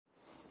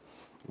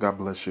God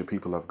bless you,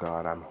 people of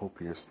God. I hope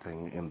you're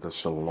staying in the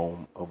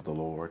shalom of the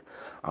Lord.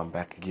 I'm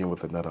back again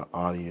with another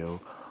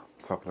audio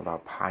talking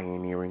about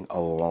pioneering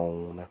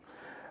alone.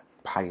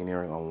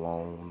 Pioneering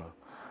alone.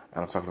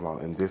 And I'm talking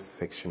about in this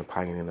section,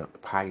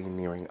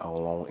 pioneering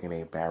alone in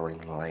a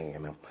barren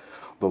land.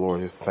 The Lord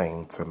is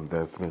saying to me,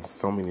 there's been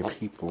so many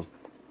people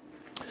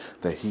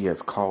that he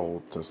has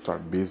called to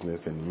start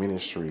business and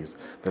ministries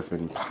that's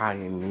been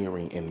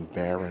pioneering in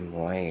barren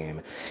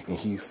land. And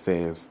he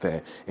says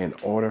that in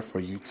order for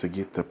you to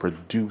get the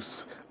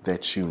produce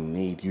that you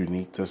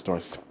need to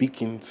start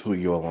speaking to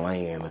your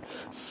land.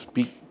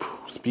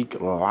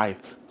 Speak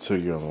life to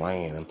your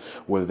land,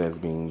 whether that's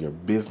being your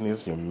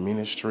business, your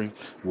ministry,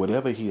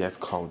 whatever he has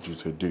called you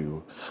to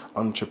do,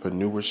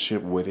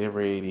 entrepreneurship,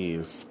 whatever it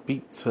is,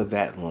 speak to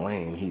that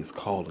land he's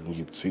calling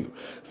you to.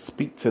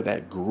 Speak to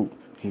that group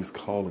he's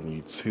calling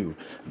you to,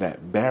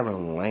 that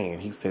barren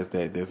land. He says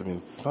that there's been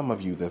some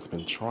of you that's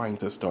been trying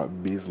to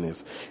start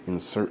business in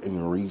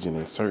certain regions,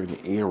 in certain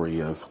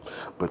areas,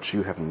 but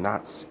you have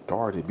not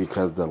started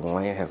because the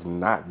land has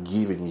not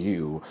given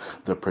you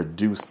the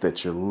produce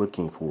that you're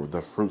looking for,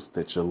 the fruits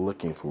that you're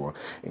looking for.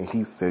 And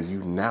he says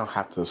you now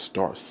have to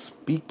start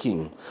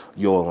speaking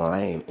your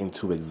land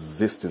into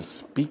existence,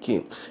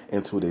 speaking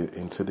into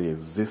the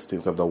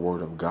existence of the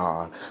word of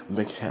God.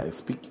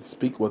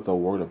 Speak what the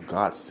word of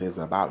God says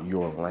about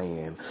your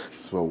land.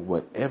 So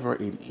whatever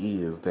it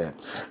is that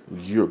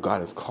your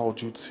God has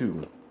called you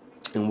to,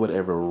 in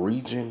whatever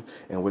region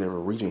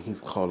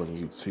he's calling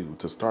you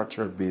to start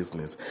your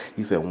business.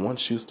 He said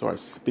once you start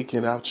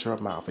speaking out your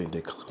mouth and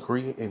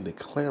decreeing and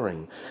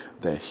declaring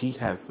that he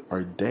has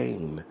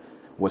ordained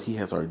what he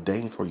has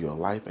ordained for your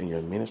life and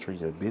your ministry,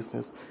 your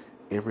business,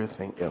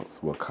 everything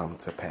else will come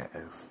to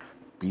pass.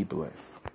 Be blessed.